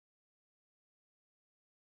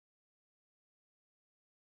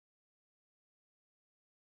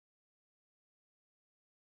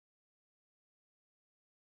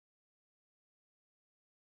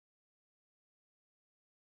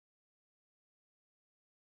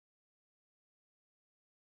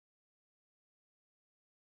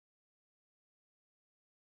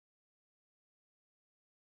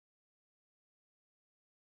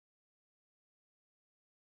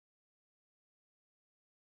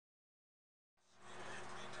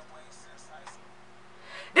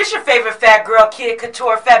It's your favorite fat girl, Kid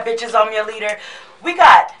Kouture, Fat Bitches, I'm your leader. We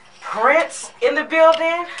got Prince in the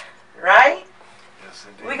building, right? Yes,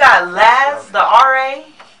 indeed. We got Laz, the RA,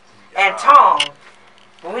 and Tom.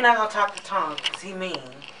 But we're not going to talk to Tom because he mean.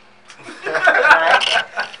 Right?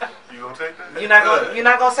 You gonna take that? You're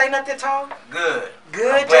not gonna say nothing, Tom? Good.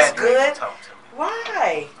 Good, just good.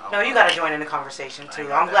 Why? No, you gotta join in the conversation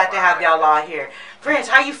too. I'm glad to have y'all all here. Prince,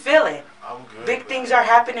 how you feeling? I'm good. Big things are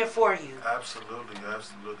happening for you. Absolutely.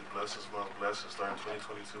 Blessings, mom, blessings. Starting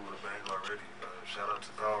 2022 with a bang already. Shout out to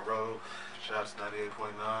Dog Road. Shout out to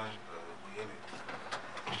 98.9. We in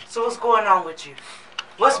it. So what's going on with you?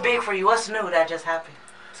 What's big for you? What's new that just happened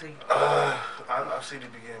to you? I've seen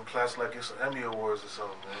it begin plaques like it's an Emmy Awards or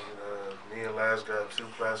something, man. Me and Laz got 2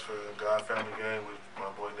 plaques for God Family Game, which my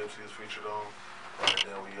boy Nipsey is featured on. And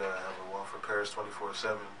then we have one for Paris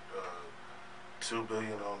 24/7, $2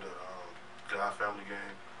 billion on the God Family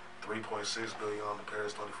Game, $3.6 billion on the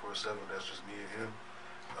Paris 24/7. That's just me and him.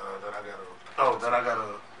 Then I got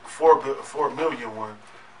a $4 million one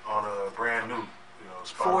on a brand new.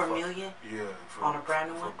 Spotify. 4 million? Yeah. On a brand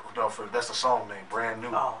new one? That's the song name, brand new.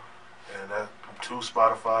 Oh. And that 2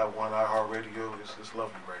 Spotify, 1 iHeartRadio. It's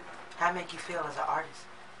lovely right now. How it make you feel as an artist?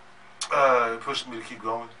 It pushed me to keep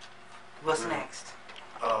going. What's next?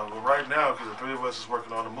 Well, right now, because the 3 of us is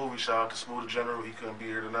working on the movie. Shout out to Smooth the General. He couldn't be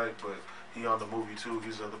here tonight, but he on the movie too.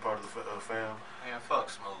 He's the other part of the fam. Man, fuck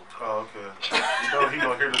Smooth. Oh, okay. He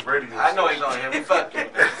gonna hear this radio. I know he gonna hear me. Fuck you.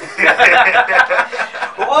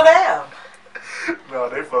 Well, damn. No,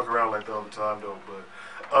 they fuck around like that all the time though. But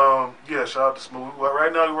yeah, shout out to Smooth. Well,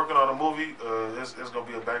 right now we're working on a movie. It's gonna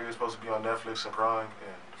be a banger. It's supposed to be on Netflix and Prime.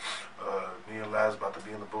 And me and Laz about to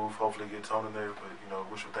be in the booth. Hopefully get Tone in there. But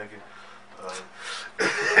what you thinking?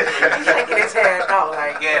 He's shaking his head. No,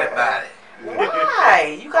 like Forget about it.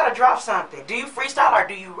 Why? You gotta drop something. Do you freestyle or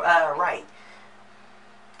do you write?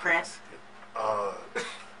 Prince?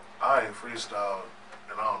 I ain't freestyle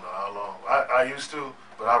and I don't know how long. I used to,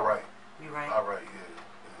 but I write. You write? I write,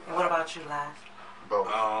 yeah. And what about you, Laz? Both.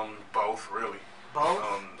 Both really. Both?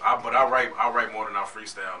 But I write more than I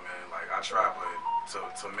freestyle, man. Like I try,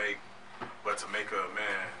 but to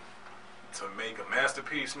make a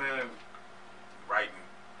masterpiece, man, writing.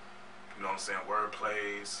 You know what I'm saying? Word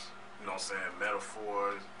plays. You know what I'm saying?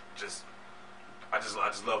 Metaphors. I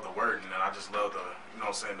just love the wording, and I just love the, you know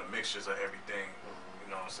what I'm saying, the mixtures of everything. You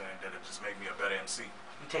know what I'm saying? That it just make me a better MC.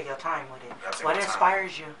 You take your time with it. What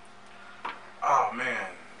inspires you? Oh man,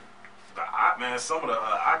 some of the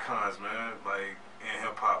icons, man, like in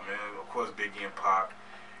hip hop, man. Of course, Biggie and Pac.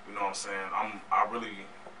 You know what I'm saying? I really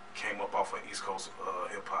came up off of East Coast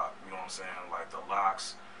hip hop. You know what I'm saying? Like the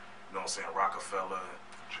Locks. You know what I'm saying? Rockefeller,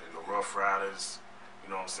 the Rough Riders. You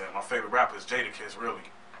know what I'm saying? My favorite rapper is Jadakiss,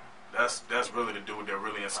 really. That's really the dude that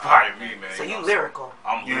really inspired me, man. So you lyrical?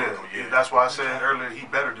 I'm lyrical, yeah. That's why I said earlier he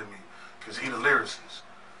better than me, because he the lyricist.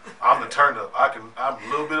 I'm the turn up. I'm a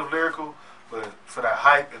little bit of lyrical, but for that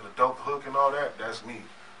hype and the dope hook and all that, that's me.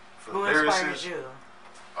 For Who the inspires you?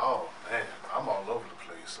 Oh man, I'm all over the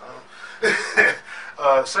place.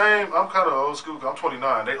 Same. I'm kind of old school. I'm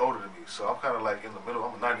 29. They older than me, so I'm kind of like in the middle.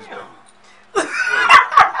 I'm a 90s baby.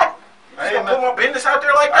 I ain't put my business out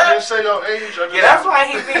there like that. I didn't say your age. That's why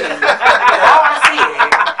he mean. Now I see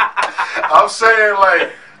it. I'm saying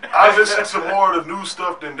like I listen to more of the new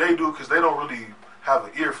stuff than they do because they don't really have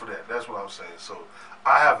an ear for that. That's what I'm saying. So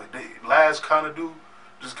I have it. Laz kind of do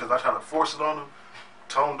just because I try to force it on them.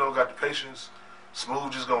 Tone don't got the patience.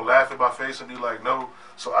 Smooth just gonna laugh in my face and be like, no.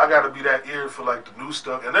 So I gotta be that ear for like the new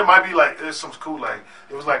stuff. And there might be like there's some cool like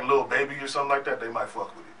if it was like Lil Baby or something like that, they might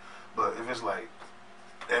fuck with it. But if it's like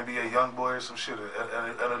NBA Youngboy or some shit,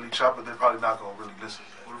 and Ellie Chopper, they're probably not gonna really listen.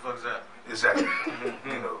 Who the fuck is that? Exactly.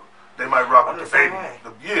 They might rock with the Baby.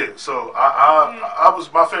 Yeah. So I was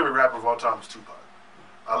my favorite rapper of all time is Tupac.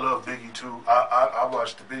 I love Biggie too. I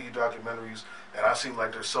watched the Biggie documentaries, and I seem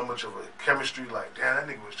like there's so much of a chemistry. Like, damn, that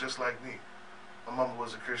nigga was just like me. My mama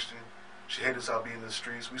was a Christian. She hated us out being in the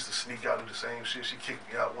streets. We used to sneak out and do the same shit. She kicked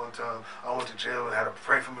me out one time. I went to jail and had to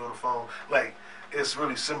pray for me on the phone. Like, it's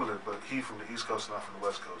really similar, but he from the East Coast, not from the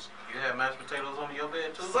West Coast. You had mashed potatoes on your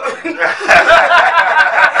bed too? So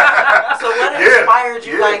what inspired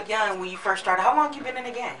you like young when you first started? How long you been in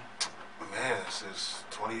the game? Man, since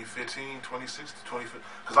 2015, 2016, 2015.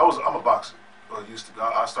 Because I'm a boxer. Well,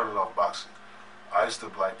 I started off boxing. I used to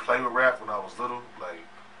like play with rap when I was little. Like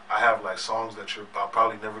I have like songs that I'm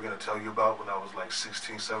probably never gonna tell you about when I was like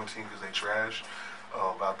 16, 17 because they trash.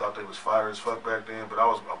 But I thought they was fire as fuck back then. But I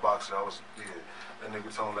was a boxer. That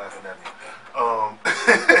nigga Tone laughing at me.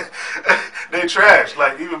 They trash.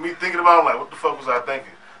 Like even me thinking about it, I'm like, what the fuck was I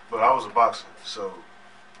thinking? But I was a boxer. So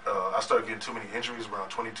I started getting too many injuries around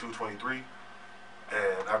 22, 23.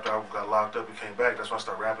 And after I got locked up and came back, that's when I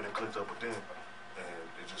started rapping and clicked up with them. And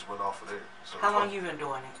it just went off of there. So How long you been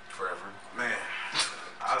doing it? Forever. Man,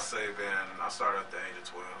 I say, man, I started at the age of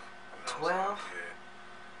 12. You know 12?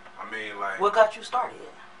 Yeah. I mean, like, What got you started?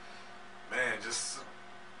 man, just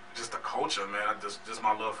the culture, man. Just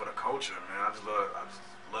my love for the culture, man. I just love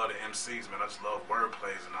the MCs, man. I just love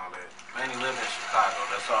wordplays and all that. Man, he lived in Chicago.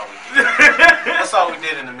 That's all we did. That's all we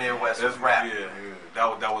did in the Midwest was rap. Yeah.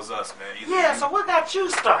 That was us, man. Yeah, so what got you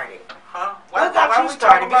started? Huh? What got why you we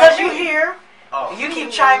started? talking about Because you me? here, Oh. and you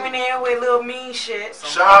keep chiming in with little mean shit.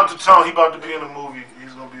 Shout out to Tone. He about to be in a movie.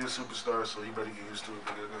 He's going to be a superstar, so you better get used to it.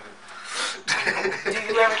 Go ahead. Do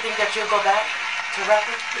you ever think that you'll go back to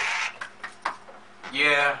rapping?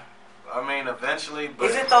 Yeah. I mean, eventually. But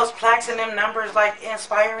Isn't those plaques and them numbers like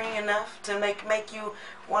inspiring enough to make you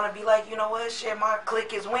want to be like, you know what, shit, my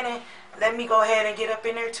clique is winning. Let me go ahead and get up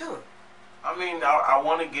in there too. I mean, I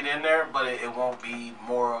want to get in there, but it won't be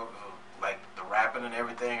more of like the rapping and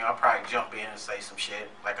everything. I'll probably jump in and say some shit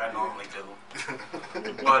like I normally do.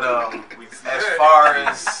 But as far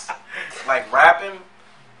as like rapping,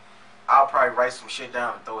 I'll probably write some shit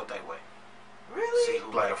down and throw it that way. Really? See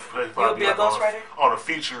who Like, like it. You'll be a ghostwriter? On a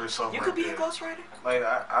feature or something. You could be a that. ghostwriter? Like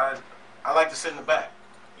I like to sit in the back.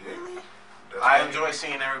 Yeah. Really? That's I what enjoy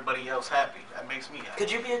seeing everybody else happy. That makes me happy.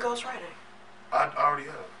 Could you be a ghostwriter? I already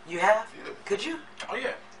have. You have? Yeah. Could you? Oh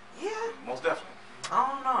yeah, Yeah. most definitely. I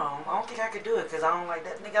don't know. I don't think I could do it because I don't like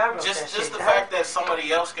that nigga. I wrote that Just shit. the fact that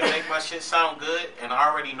somebody else can make my shit sound good, and I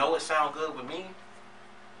already know it sound good with me.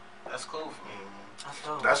 That's cool for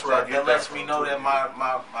me. That's where I get That lets from, me know too. that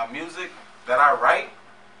my music that I write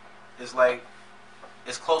is like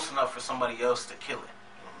it's close enough for somebody else to kill it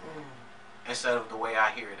instead of the way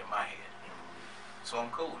I hear it in my head. So I'm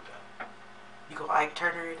cool with that. You go Ike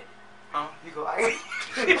Turner in it? Huh? You go Ike.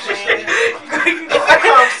 If it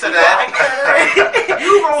comes to that,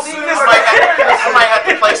 You gonna see this? I might have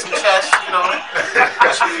to play some chess, you know,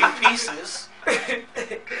 catch a few pieces.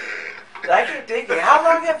 I can dig it. How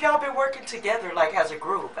long have y'all been working together, like as a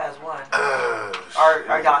group, as one?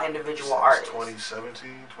 Are y'all individual Since artists?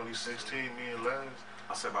 2017, 2016, me and Laz.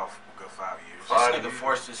 I say about a good 5 years. This 5 nigga years.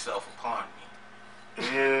 forced himself upon me.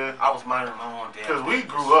 Yeah. I was minding my own damn Because we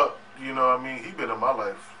business. grew up, you know what I mean? He been in my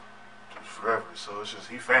life forever, so it's just,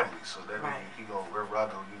 he family, so that Right. nigga, he go, wherever I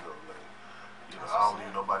go, you go. Like, you know, I don't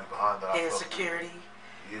need nobody behind that. I fuck with. Insecurity.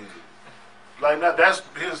 Yeah. Like, now, that's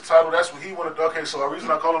his title, that's what he wanted. Okay, so the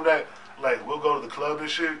reason I call him that, like, we'll go to the club and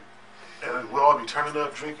shit, and we'll all be turning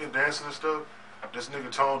up, drinking, dancing and stuff. This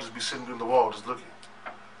nigga Tone just be sitting in the wall, just looking.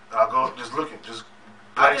 And I go, just looking, just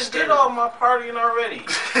I just did all my partying already.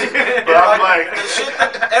 But I'm like, The shit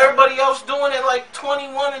that everybody else doing at like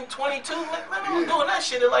 21 and 22, man, I was Yeah. doing that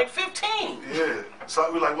shit at like 15. yeah. So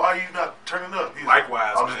I be like, why are you not turning up? He's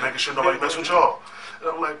Likewise, like, I'm just man. making sure nobody mess with y'all. And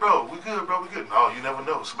I'm like, bro, we good, bro, we good. No, you never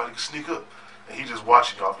know. Somebody can sneak up. And he just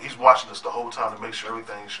watching y'all. He's watching us the whole time to make sure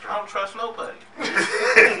everything's I straight. don't trust nobody.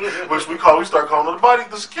 Which we start calling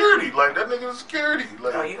the security. Like, that nigga the security.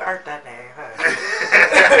 Like, Oh, you earned that name, huh?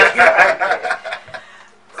 You earned it.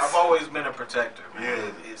 I've always been a protector,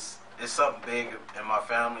 man. Yeah. It's something big in my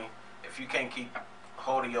family. If you can't keep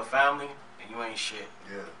hold of your family, then you ain't shit.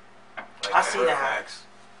 yeah. Like, I see real that. facts.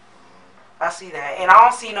 I see that, and I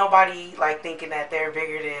don't see nobody like thinking that they're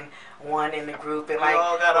bigger than one in the group, and We like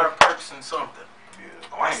all got our perks and something. Yeah.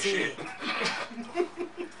 Oh, I I ain't see shit. it.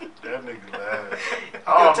 That nigga Laz. You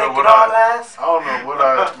gonna take it all, Laz? I don't know what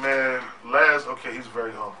I, man, Laz, okay, he's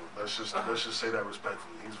very humble. Let's just say that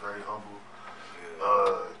respectfully. He's very humble.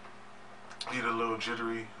 He's a little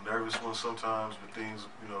jittery, nervous one sometimes, but things,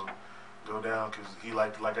 you know, go down because he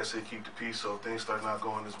like I said, keep the peace. So if things start not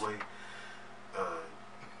going his way,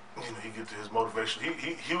 you know, he get to his motivation.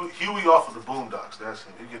 Huey off of the Boondocks. That's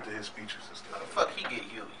him. He get to his speeches and How the stuff. fuck he get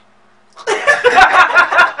Huey?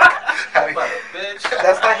 How he- What a bitch.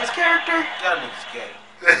 That's not his character. Y'all niggas gay.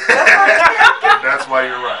 That's why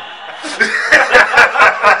you're right.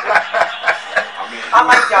 I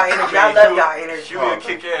like y'all energy. I love y'all energy. Huey will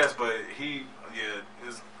kick ass, but he,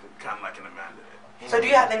 is kind of like an Amanda. So, do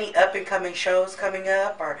you have any up and coming shows coming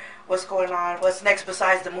up, or what's going on? What's next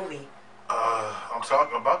besides the movie?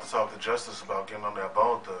 I'm about to talk to Justice about getting on that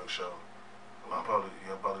Bone Thug show. I'm probably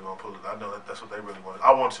gonna pull it. I know that's what they really want.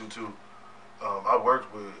 I want to too. I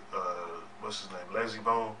worked with what's his name, Lazy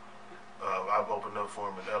Bone. I've opened up for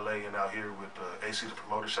him in LA and out here with AC the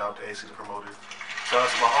Promoter. Shout out to AC the Promoter. Shout out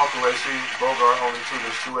to my uncle AC Bogart, only two.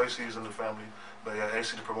 There's two ACs in the family. But yeah,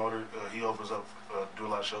 AC the Promoter, he opens up, do a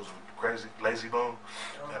lot of shows with Crazy Lazy Bone,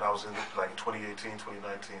 and I was in like 2018,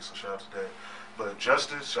 2019. So shout out to that. But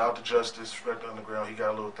Justice, shout out to Justice, Respect Underground. He got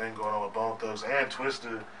a little thing going on with Bone Thugs and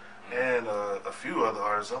Twister and a few other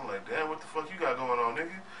artists. I'm like, damn, what the fuck you got going on, nigga?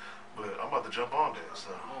 But I'm about to jump on there. So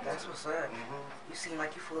that's what's up. You seem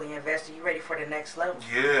like you fully invested. You ready for the next level?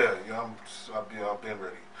 Yeah, I've been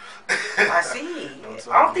ready. I see.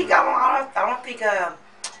 I don't think.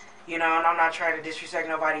 You know, and I'm not trying to disrespect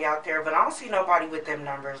nobody out there, but I don't see nobody with them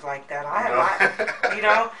numbers like that. I have not, you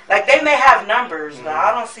know, like they may have numbers, but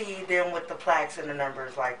I don't see them with the plaques and the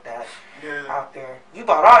numbers like that out there. You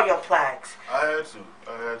bought all your plaques. I had to.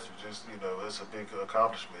 Just, you know, it's a big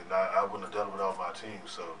accomplishment. I wouldn't have done it without my team.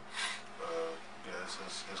 So,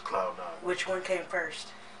 it's cloud nine. Which one came first?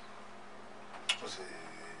 Was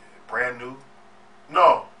it brand new?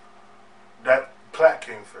 No, that plaque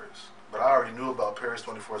came first. But I already knew about Paris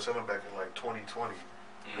 24/7 back in like 2020.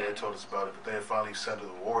 They had told us about it, but they had finally sent an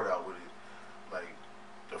award out with it like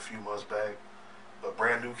a few months back. But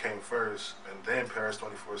Brand New came first, and then Paris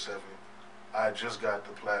 24/7. I just got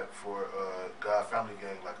the plaque for God Family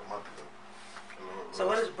Gang like a month ago. So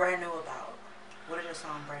what is Brand New about? What is your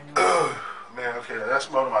song Brand New about? Man, okay,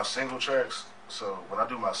 that's one of my single tracks. So when I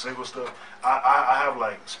do my single stuff, I have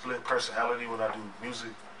like split personality when I do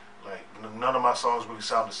music. Like, none of my songs really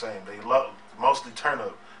sound the same. They mostly turn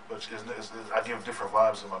up, but I give different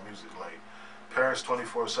vibes in my music. Like, Paris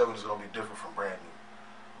 24/7 is going to be different from Brand New.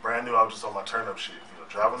 Brand New, I was just on my turn up shit. You know,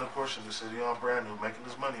 driving a Porsche in the city on Brand New, making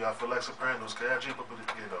this money. I feel like Sopranos. Can I Jeep up with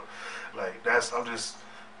it? You know, like, that's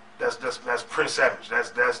Prince Savage.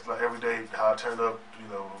 That's like every day how I turn up, you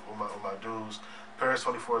know, with my dudes. Paris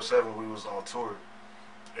 24/7, we was on tour,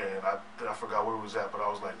 and I forgot where we was at, but I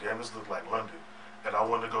was like, damn, this looked like London. And I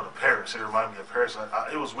wanted to go to Paris. It reminded me of Paris.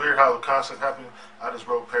 It was weird how the concept happened. I just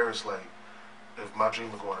wrote Paris like, if my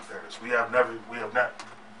dream of going to Paris. We have not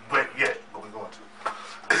went yet, but we're going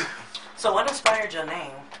to. So what inspired your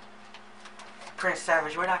name? Prince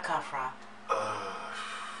Savage, where'd that come from?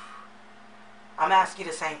 I'm asking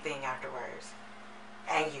you the same thing afterwards.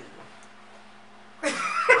 And you.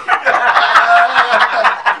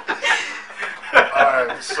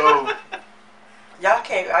 Alright, so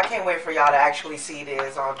I can't wait for y'all to actually see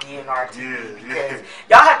this on DNR TV because yeah.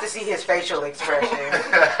 y'all have to see his facial expression.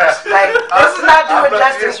 Like, this is not doing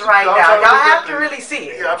justice right now. Y'all have to really see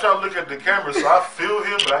it. Yeah, I'm trying to look at the camera, so I feel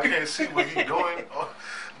him, but I can't see what he's doing.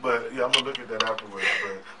 But yeah, I'm gonna look at that afterwards.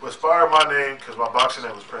 But what inspired my name, because my boxing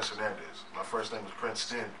name was Prince Hernandez. My first name was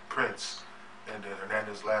Prince, and then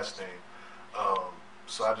Hernandez last name.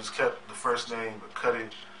 So I just kept the first name, but cut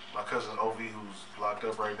it. My cousin Ov, who's locked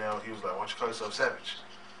up right now, he was like, "Why don't you call yourself Savage?"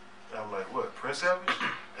 And I'm like, "What, Prince Savage?"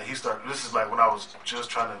 And he started. This is like when I was just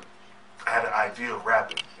trying to. I had an idea of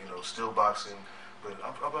rapping, you know, still boxing, but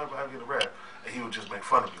I'm about to get a rap. And he would just make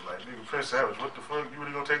fun of me, like, "Nigga, Prince Savage, what the fuck? You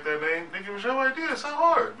really gonna take that name? Nigga, it was your idea. It's so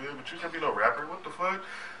hard, man. But you can't be no rapper. What the fuck?"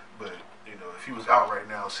 But you know, if he was out right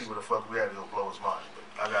now, see what the fuck we had, it'll blow his mind.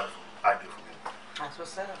 But I got an idea from him. That's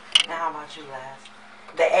what's up. Now, how about you, Laz?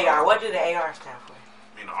 The AR. What do the AR stand for?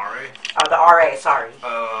 You know, RA? Oh, the RA, sorry.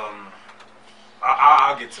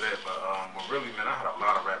 I'll get to that, but really, man, I had a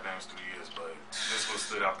lot of rap names through the years, but this one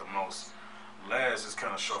stood out the most. Laz is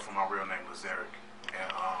kind of short for my real name, Lazaric,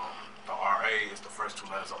 and the RA is the first two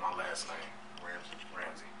letters of my last name,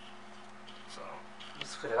 Ramsey. So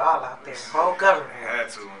just put it all out there. Whole government. I had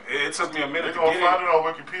to. It took me a minute to They're get it. gonna find it on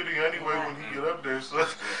Wikipedia anyway when he get up there. So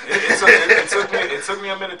It took me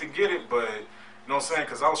a minute to get it, but you know what I'm saying?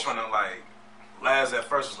 Because I was trying to like. Laz at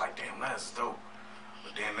first was like, damn, Laz is dope.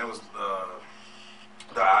 But then that was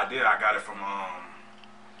the idea. I got it from,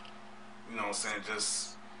 you know what I'm saying,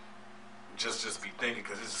 just be thinking,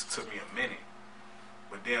 because it just took me a minute.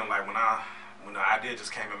 But then, like, when the idea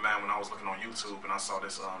just came in mind, when I was looking on YouTube and I saw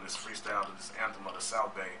this freestyle to this anthem of the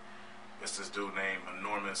South Bay, it's this dude named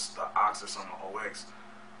Enormous, the Ox or something, OX.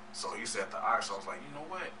 So he said the Ox. I was like, you know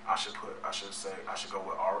what? I should go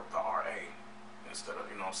with the RA. Instead of,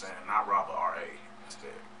 you know what I'm saying, not Robert RA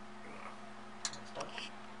instead. You know.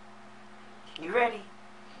 You ready?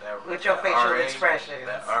 With That your facial RA, expressions.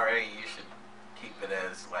 That RA, you should keep it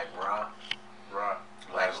as like Ra. Like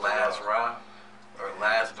Laz Laz Ra. Or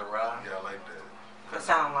Laz the Ra. yeah, I like that. It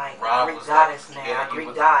sound like Ra Greek was goddess like- name, yeah, he Greek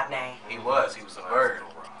was- god name. He was a bird.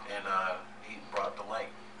 And he brought the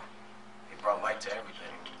light. He brought light to everything.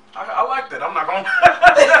 I like that. I'm not going to.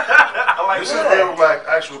 I like This that. is real, like,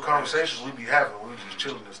 actual conversations we be having. We just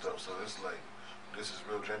chilling and stuff. So it's like, this is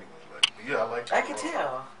real genuine. Like, but yeah, I like that. I can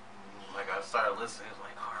tell. Like I started listening, it was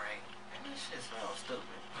like, alright, man, this shit sounds stupid.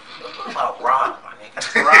 What about Ra, my nigga?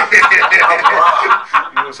 Ra.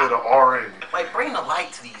 You gonna say the RA? Like, bring the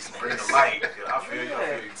light to these niggas. Bring the Light. I feel you.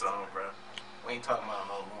 I feel you, Tom, bro. We ain't talking about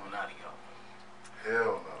no Illuminati, yo.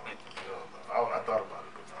 Hell no. I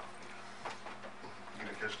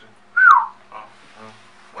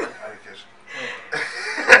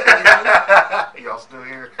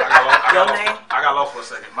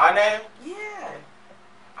My name? Yeah.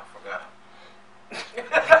 I forgot.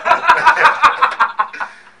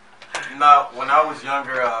 No, when I was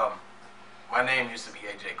younger, my name used to be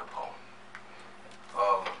AJ Capone.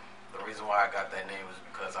 The reason why I got that name was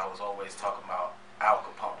because I was always talking about Al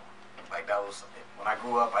Capone. Like that was when I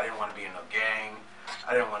grew up. I didn't want to be in no gang.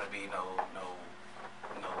 I didn't want to be no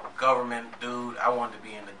government dude. I wanted to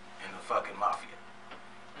be in the fucking mafia.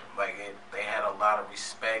 Like they had a lot of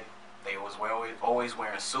respect. They was always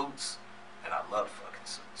wearing suits, and I loved fucking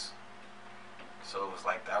suits. So it was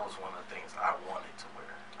like that was one of the things I wanted to wear.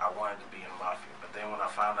 I wanted to be in the mafia. But then when I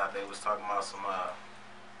found out they was talking about some,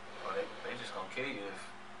 they just gonna kill you if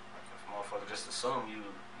motherfucker just assume you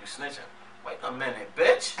snitching. Wait a minute,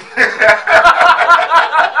 bitch. You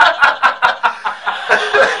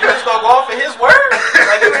just gonna go off of his word?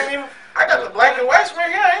 Like you ain't even. I got the black and white right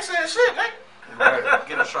here. I ain't saying shit, nigga. Right.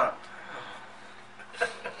 Get a trunk.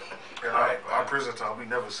 And our prison time, we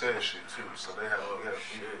never said shit too. So they have, we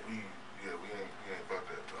ain't about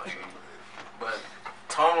that. But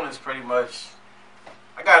Tone is pretty much.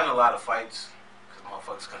 I got in a lot of fights because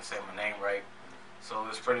motherfuckers couldn't say my name right. So it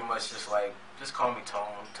was pretty much just like, just call me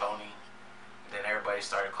Tony. Then everybody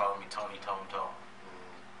started calling me Tone.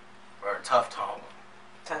 Or Tough Tone.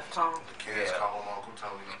 Tough Tone. The kids call him Uncle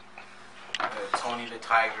Tony. Tony the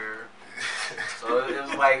Tiger. So it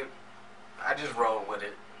was like, I just rolled with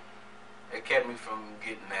it. It kept me from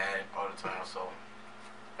getting mad all the time, so.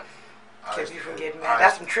 Kept you from getting mad.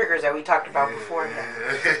 That's some triggers that we talked about before. I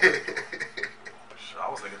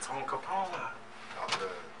was thinking Tone Capone.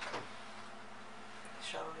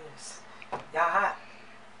 Show is. Y'all hot.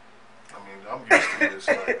 I mean, I'm used to this.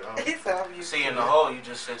 Like, He said I'm used See, to in the hole, you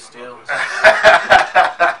just sit still.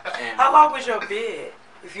 How long was your bid,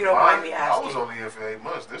 if you don't mind me asking? I was only in for 8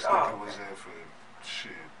 months. This nigga was in for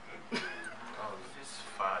shit. It's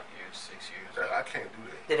 5 years, 6 years. I can't do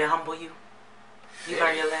that. Did it humble you? You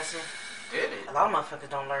learned your lesson? Did it? A lot of motherfuckers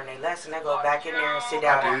don't learn their lesson. They go back in there and sit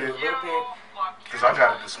down and do a little bit. Because I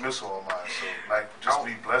got a dismissal on mine. So, like, just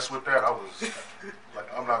be blessed with that. I was, like,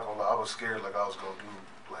 I'm not going to lie. I was scared like I was going to do,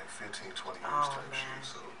 like, 15, 20 years type shit.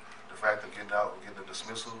 So, the fact of getting out and getting a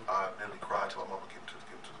dismissal, I nearly cried till my mama get into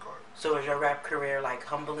the car. So is your rap career, like,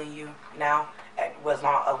 humbling you now? Was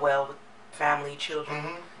not a well family, children?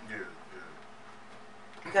 Mm-hmm. Yeah.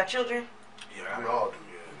 You got children? Yeah, we all do.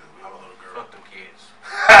 I have a little girl. Fuck them kids.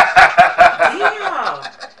 Damn.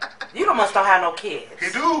 You must don't have no kids.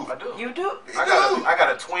 He do. I do. You do? I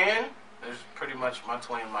got a twin. There's pretty much my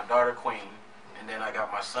twin, my daughter Queen. And then I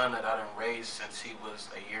got my son that I done raised since he was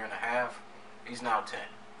 1.5 years. He's now 10.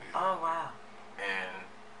 Oh, wow. And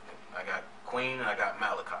I got Queen and I got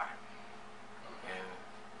Malachi. And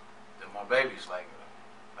then my baby's like,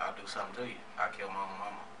 I'll do something to you. I'll kill my own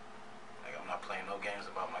mama. Like, I'm not playing no games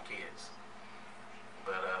about my kids.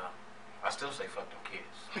 But I still say fuck them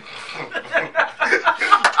kids.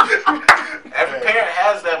 Every parent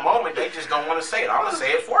has that moment. They just don't want to say it. I'm going to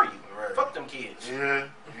say it for you. Right. Fuck them kids. Yeah.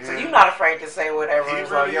 So you're not afraid to say whatever is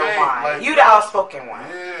really on your mind. like, You the outspoken one.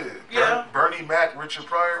 Yeah. Bernie Mac, Richard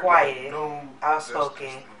Pryor. Quiet. No,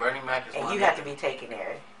 outspoken. Bernie Mac is And my you man. have to be taken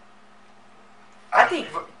there. I think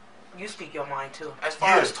you speak your mind too. As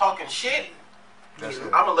far as talking shit, That's it.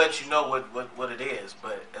 I'm gonna let you know what it is.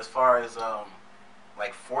 But as far as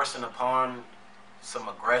like forcing upon some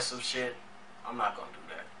aggressive shit, I'm not gonna do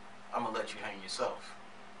that. I'm gonna let you hang yourself,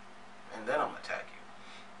 and then I'm gonna attack you.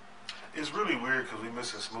 It's really weird because we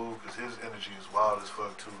missing Smooth because his energy is wild as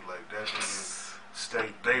fuck too. Like that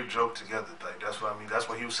nigga, they joke together. Like that's what I mean. That's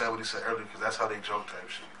what he was saying. What he said earlier because that's how they joke type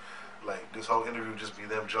shit. Like this whole interview just be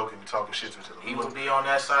them joking and talking shit to each other. He would be on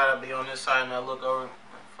that side, I'd be on this side, and I look over. Like,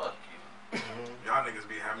 fuck you. Y'all niggas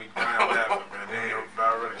be having me dying laughing, man. Damn, I'm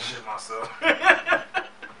about ready to shit myself. I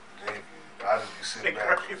just be sitting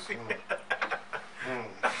back.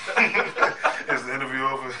 Is the interview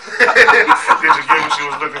over? Did you get what you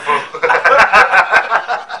was looking for?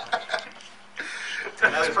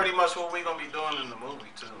 And that's pretty much what we're gonna be doing in the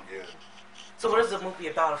movie too. Yeah. So what is the movie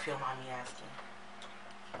about, if you don't mind me asking?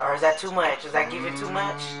 Or is that too much? Is that giving too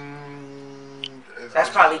much? That's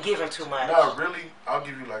probably giving too much. No, really. I'll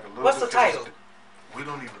give you like a little. What's the title? We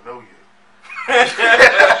don't even know yet.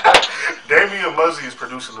 Damian Muzzy is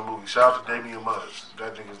producing the movie. Shout out to Damian Muzz.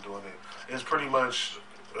 That nigga's doing it. It's pretty much.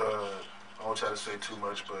 I won't try to say too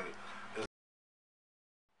much, but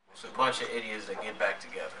It's a bunch of idiots that get back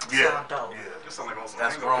together. yeah, Sound dope. yeah. Just like on some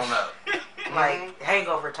That's hangover grown up. Like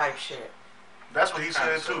hangover type shit. That's what he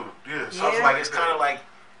said So- too. Yeah, So it's Yeah. like it's kind of like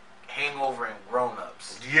Hangover and Grown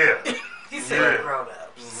Ups. yeah. He said Yeah. grown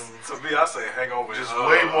ups. To me, I say Hangover. Just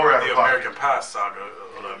way more out of the pocket. American Pie saga,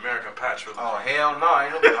 or the American Pie trilogy. Oh hell no! I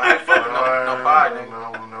ain't fucking no pie, nigga.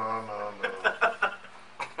 No.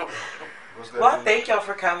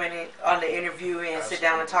 for coming on the interview and sit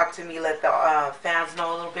down and talk to me. Let the fans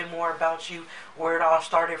know a little bit more about you, where it all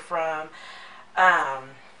started from.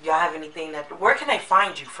 Y'all have anything where can they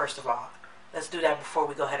find you, first of all? Let's do that before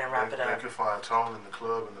we go ahead and wrap it up. They can find Tone in the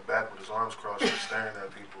club in the back with his arms crossed, just staring at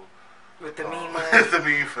people. With the mean with the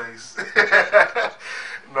mean face.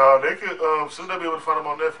 No, they could soon they'll be able to find him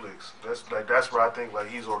on Netflix. That's where I think like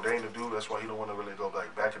he's ordained to do. That's why he don't want to really go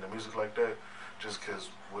like back into music like that. Just because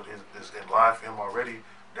what is in line for him already,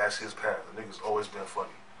 that's his path. The nigga's always been funny.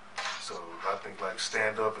 So I think like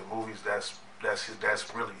stand up and movies, that's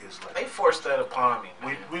really his like. They forced that upon me,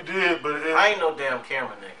 man. We did, but I ain't no damn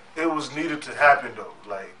camera nigga. It was needed to happen though.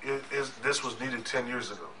 Like this was needed 10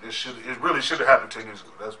 years ago. It really should have happened 10 years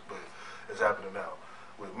ago. But it's happening now.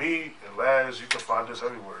 With me and Laz, you can find us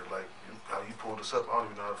everywhere. Like how you pulled us up, I don't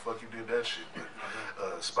even know how the fuck you did that shit. But,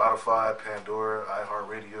 Spotify, Pandora,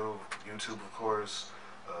 iHeartRadio, YouTube of course,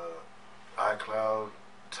 iCloud,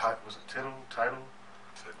 was it Tidal?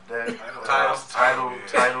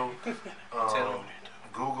 Tidal,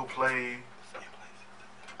 Google Play,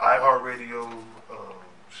 iHeartRadio,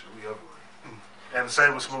 we everywhere. And the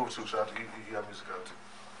same with Smooth too. Shout out to he got music out too.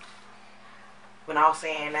 When I was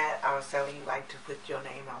saying that, I was telling you like to put your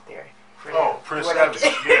name out there. Prince Savage.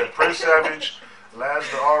 Yeah, Prince Savage, Laz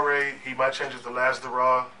the R.A. He might change it to Laz the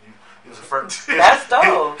Raw. He's the first. That's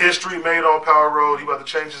dope. History made on Power Road. He about to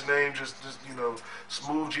change his name. Just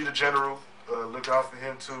Smooth G the General. Look out for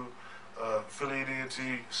him too. Philly ENT,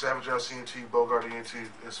 Savage LCNT, Bogart ENT.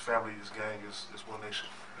 It's family, it's gang, it's one nation.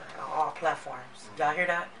 All platforms. Y'all hear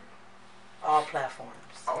that? All platforms.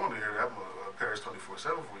 I want to hear that Paris 24/7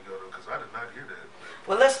 before we go though, because I did not hear that.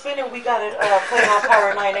 Well, let's spin it. We got it playing on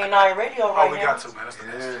Power 989 radio right now. Oh, we got to, man. That's the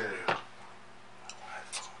yeah.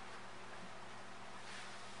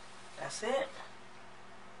 That's it.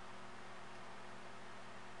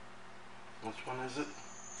 Which one is it?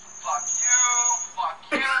 Fuck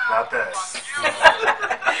you. Not that.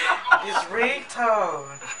 It's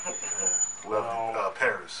ringtone. Well,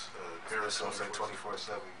 Paris. Paris on say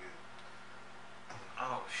 24/7.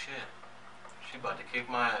 Oh shit. She about to kick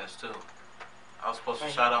my ass too. I was supposed to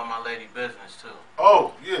shout out my lady business too.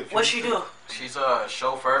 Oh, yeah. What she do? She's a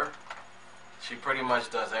chauffeur. She pretty much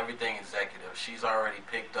does everything executive. She's already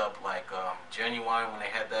picked up like Genuine when they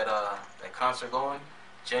had that concert going.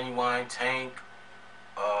 Genuine, Tank,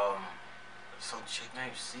 some chick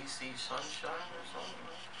named CC Sunshine or something.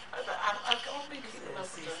 I don't be keeping up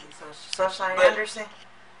with that. Sunshine But- Anderson?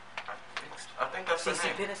 I think that's her CC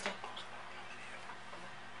name. Peniston?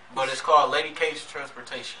 But it's called Lady K's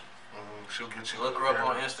Transportation. She'll get you. Look her up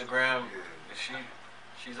on Instagram. Yeah.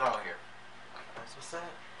 She's out here. That's what's up.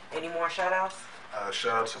 Any more shout outs?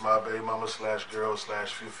 Shout out to my baby mama / girl /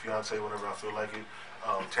 fiance whenever I feel like it.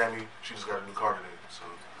 Tammy, she just got a new car today. So,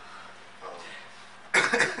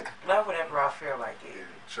 Love whenever I feel like it. yeah,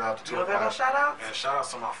 shout out to You don't got no shout outs? Man, shout out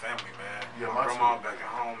to my family, man. Yeah, my mine grandma too. back at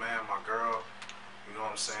home, man. My girl, you know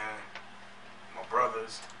what I'm saying? My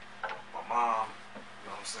brothers, my mom, you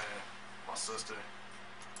know what I'm saying? My sister.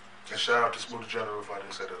 And shout out to Smooth the General if I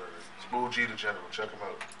didn't say that already. Smooth G the General, check him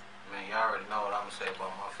out. Man, y'all already know what I'm gonna say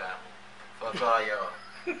about my family. Fuck all y'all.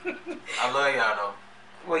 I love y'all though.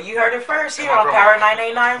 Well, you heard it first here And my on grandma. Power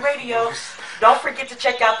 989 Radio. Don't forget to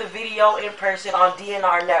check out the video in person on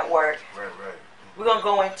DNR Network. Right. We're going to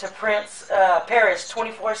go into Paris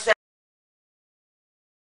 24/7.